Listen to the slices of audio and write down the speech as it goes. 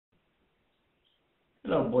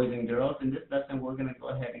Hello, boys and girls. In this lesson, we're going to go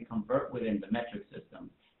ahead and convert within the metric system.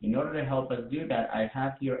 In order to help us do that, I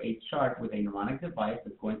have here a chart with a mnemonic device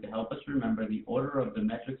that's going to help us remember the order of the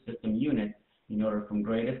metric system units in order from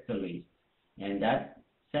greatest to least. And that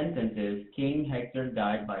sentence is, King Hector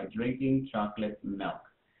died by drinking chocolate milk.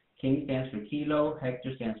 King stands for kilo,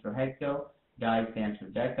 Hector stands for hecto, die stands for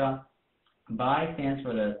deca. By stands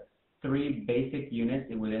for the three basic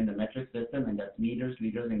units within the metric system, and that's meters,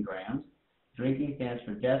 liters, and grams. Drinking stands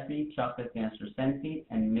for deci, chocolate stands for centi,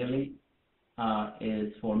 and milli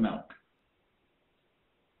is for milk.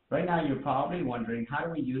 Right now, you're probably wondering, how do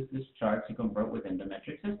we use this chart to convert within the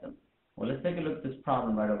metric system? Well, let's take a look at this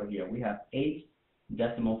problem right over here. We have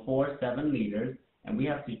 8.47 liters, and we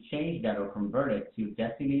have to change that or convert it to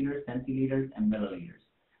deciliters, centiliters, and milliliters.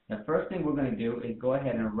 The first thing we're going to do is go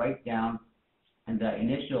ahead and write down the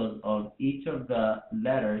initials of each of the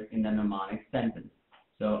letters in the mnemonic sentence.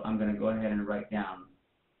 So I'm going to go ahead and write down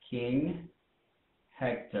King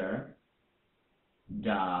Hector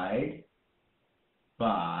died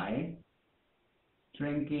by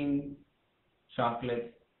drinking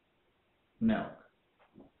chocolate milk.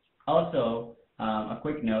 Also, a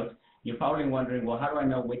quick note, you're probably wondering, well, how do I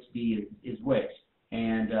know which D is which?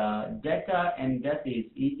 And deca and deci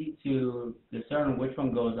is easy to discern which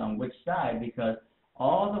one goes on which side because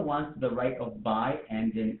all the ones to the right of by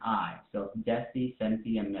end in I. So deci,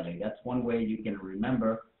 centi, and milli. That's one way you can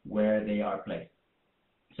remember where they are placed.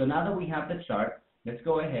 So now that we have the chart, let's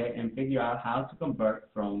go ahead and figure out how to convert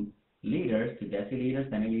from liters to deciliters,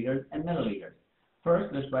 centiliters, and milliliters.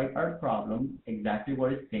 First, let's write our problem exactly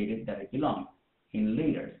where it's stated that it belongs, in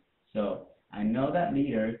liters. So I know that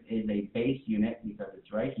liters is a base unit because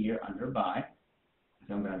it's right here under by.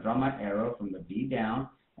 So I'm going to draw my arrow from the B down,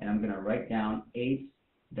 and I'm going to write down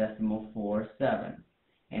 8.47.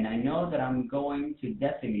 And I know that I'm going to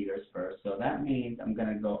deciliters first, so that means I'm going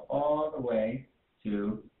to go all the way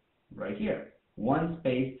to right here, one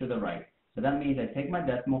space to the right. So that means I take my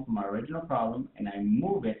decimal from my original problem and I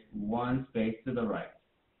move it one space to the right.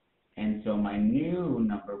 And so my new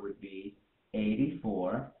number would be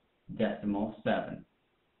 84.7,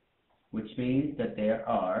 which means that there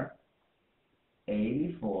are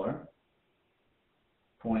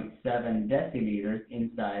 84.7 deciliters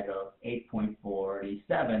inside of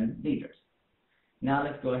 8.47 liters. Now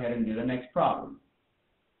let's go ahead and do the next problem.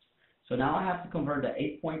 So now I have to convert the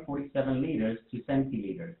 8.47 liters to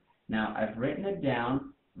centiliters. Now I've written it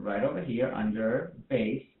down right over here under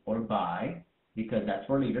base or by because that's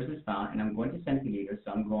where liters is found, and I'm going to centiliters,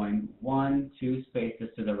 so I'm going 1, 2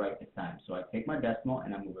 spaces to the right this time. So I take my decimal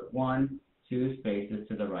and I move it 1, 2 spaces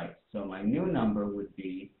to the right. So my new number would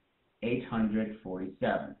be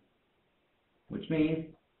 847, which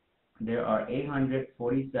means there are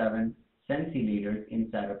 847 centiliters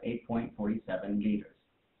inside of 8.47 liters.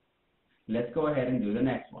 Let's go ahead and do the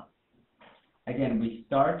next one. Again, we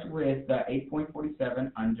start with the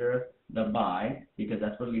 8.47 under the by because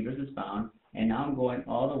that's where liters is found, and now I'm going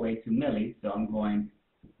all the way to milli, so I'm going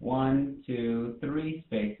 1, 2, 3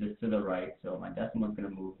 spaces to the right. So my decimal is going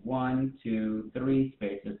to move 1, 2, 3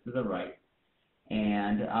 spaces to the right.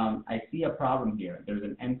 And I see a problem here. There's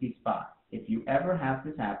an empty spot. If you ever have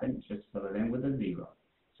this happen, just fill it in with a 0.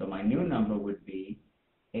 So my new number would be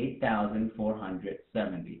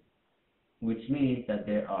 8,470, which means that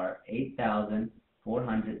there are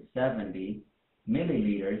 8,470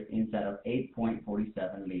 milliliters inside of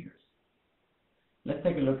 8.47 liters. Let's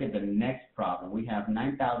take a look at the next problem. We have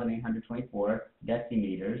 9,824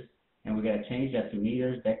 decimeters, and we're going to change that to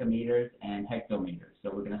meters, decameters, and hectometers. So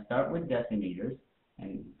we're going to start with decimeters,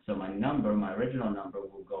 and so my original number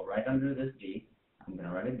will go right under this D. I'm going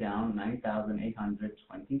to write it down,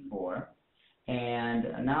 9,824.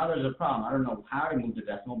 And now there's a problem. I don't know how to move the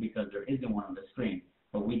decimal because there isn't one on the screen.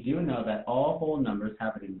 But we do know that all whole numbers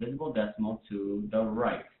have an invisible decimal to the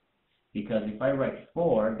right. Because if I write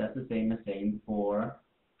 4, that's the same as saying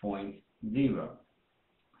 4.0.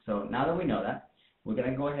 So now that we know that, we're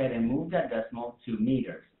going to go ahead and move that decimal to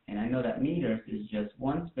meters. And I know that meters is just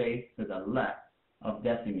one space to the left of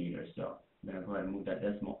decimeters. So I'm going to go ahead and move that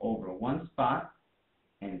decimal over one spot,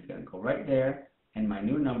 and it's going to go right there. And my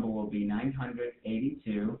new number will be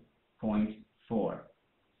 982.4.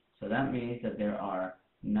 So that means that there are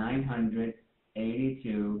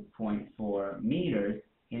 982.4 meters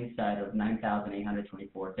inside of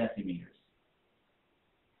 9,824 decimeters.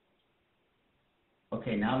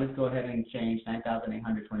 Okay, now let's go ahead and change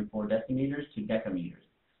 9,824 decimeters to decameters.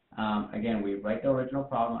 Again, we write the original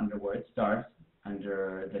problem under where it starts,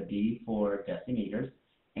 under the D for decimeters.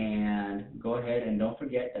 And go ahead and don't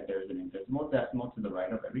forget that there's an invisible decimal to the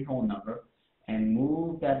right of every whole number. and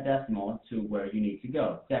move that decimal to where you need to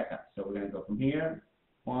go, deca. So we're going to go from here,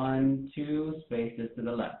 1, 2 spaces to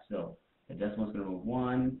the left. So the decimal is going to move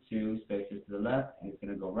 1, 2 spaces to the left, and it's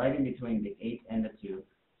going to go right in between the 8 and the 2.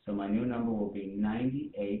 So my new number will be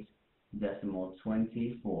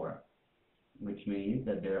 98.24, which means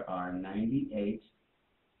that there are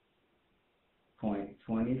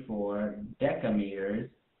 98.24 decameters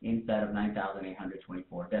inside of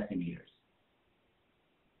 9,824 decimeters.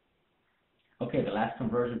 Okay, the last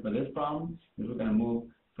conversion for this problem is we're going to move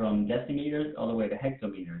from decimeters all the way to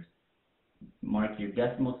hectometers. Mark your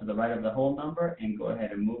decimal to the right of the whole number and go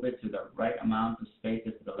ahead and move it to the right amount of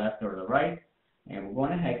spaces to the left or the right. And we're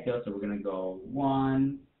going to hecto, so we're going to go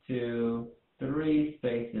 1, 2, 3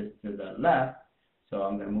 spaces to the left. So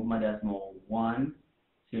I'm going to move my decimal 1,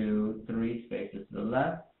 2, 3 spaces to the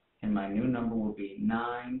left, and my new number will be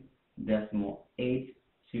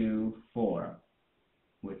 9.824,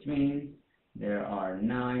 which means there are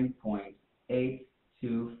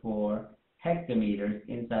 9.824 hectometers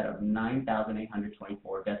inside of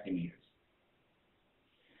 9,824 decimeters.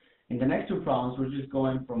 In the next two problems, we're just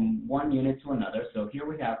going from one unit to another. So here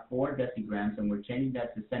we have 4 decigrams, and we're changing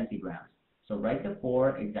that to centigrams. So write the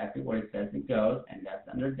 4 exactly where it says it goes, and that's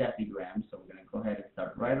under decigrams. So we're going to go ahead and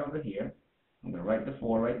start right over here. I'm going to write the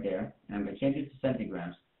 4 right there, and I'm going to change it to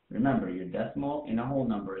centigrams. Remember, your decimal in a whole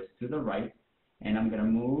number is to the right, and I'm going to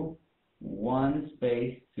move 1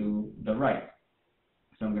 space to the right.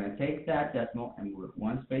 So I'm going to take that decimal and move it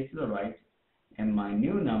 1 space to the right, and my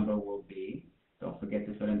new number will be, don't forget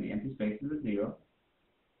to fill in the empty spaces with 0,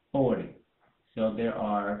 40. So there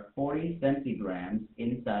are 40 centigrams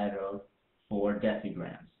inside of 4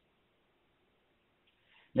 decigrams.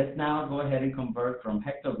 Let's now go ahead and convert from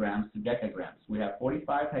hectograms to decagrams. We have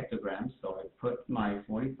 45 hectograms, so I put my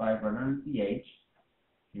 45 right under the H.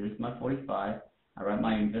 Here's my 45. I write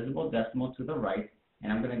my invisible decimal to the right,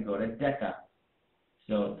 and I'm going to go to deca.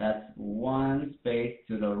 So that's 1 space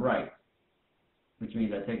to the right, which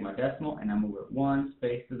means I take my decimal and I move it 1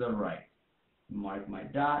 space to the right. Mark my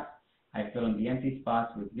dot. I fill in the empty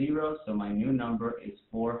spots with 0, so my new number is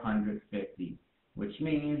 450, which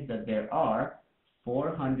means that there are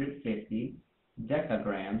 450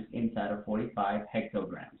 decagrams inside of 45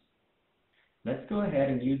 hectograms. Let's go ahead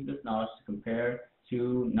and use this knowledge to compare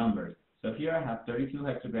two numbers. So here I have 32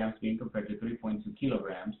 hectograms being compared to 3.2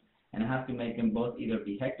 kilograms, and I have to make them both either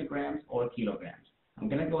be hectograms or kilograms. I'm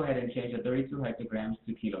going to go ahead and change the 32 hectograms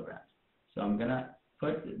to kilograms. So I'm going to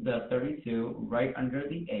put the 32 right under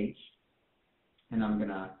the H, and I'm going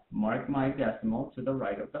to mark my decimal to the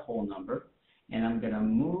right of the whole number, and I'm going to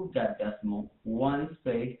move that decimal 1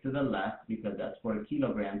 space to the left because that's where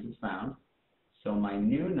kilograms is found. So my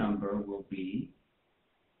new number will be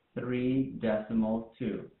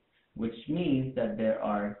 3.2, which means that there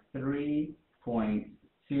are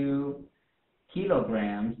 3.2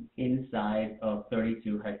 kilograms inside of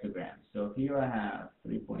 32 hectograms. So here I have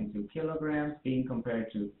 3.2 kilograms being compared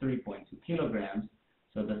to 3.2 kilograms.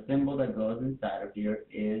 So the symbol that goes inside of here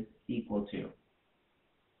is equal to.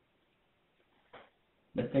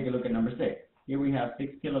 Let's take a look at number 6. Here we have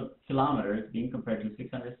 6 kilometers being compared to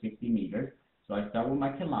 660 meters. So I start with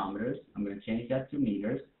my kilometers. I'm going to change that to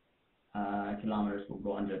meters. Kilometers will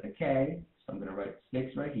go under the K. So I'm going to write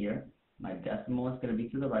 6 right here. My decimal is going to be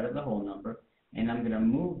to the right of the whole number. And I'm going to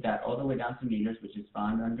move that all the way down to meters, which is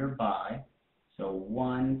found under by. So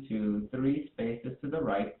 1, 2, 3 spaces to the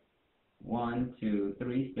right. 1, 2,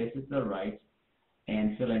 3 spaces to the right.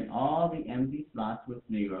 And fill in all the empty slots with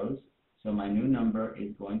zeros. So my new number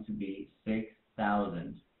is going to be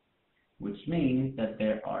 6,000, which means that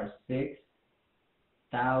there are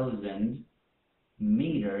 6,000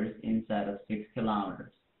 meters inside of 6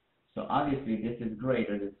 kilometers. So obviously this is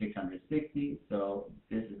greater than 660, so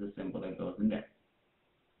this is the symbol that goes in there.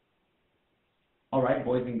 All right,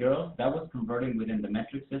 boys and girls, that was converting within the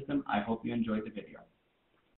metric system. I hope you enjoyed the video.